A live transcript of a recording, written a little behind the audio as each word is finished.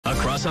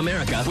across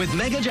America with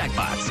mega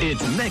jackpots.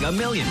 It's Mega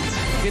Millions.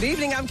 Good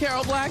evening. I'm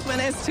Carol Blackman.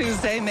 It's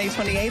Tuesday, May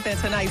 28th, and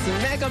tonight's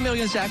Mega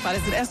Millions jackpot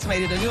is an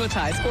estimated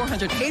annuitized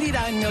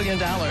 $489 million.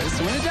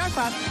 To win the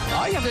jackpot,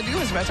 all you have to do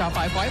is retch out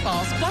 5 white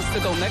balls plus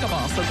the gold mega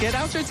ball. So get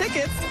out your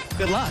tickets.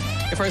 Good luck.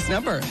 Your first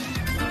number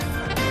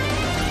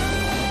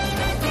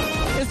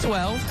is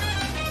 12.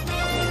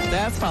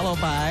 That's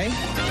followed by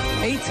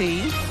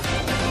 18.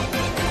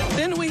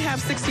 Then we have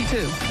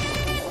 62.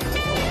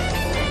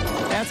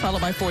 That's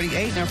followed by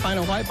 48. And our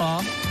final white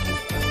ball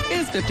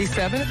is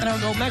 57. And our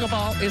gold mega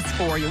ball is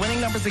 4. Your winning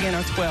numbers again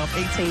are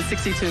 12, 18,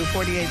 62,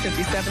 48,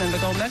 57. And the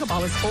gold mega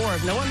ball is 4.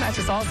 If no one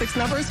matches all 6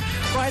 numbers,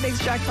 Friday's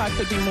jackpot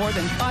could be more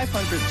than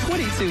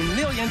 $522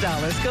 million.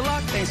 Good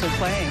luck. Thanks for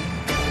playing.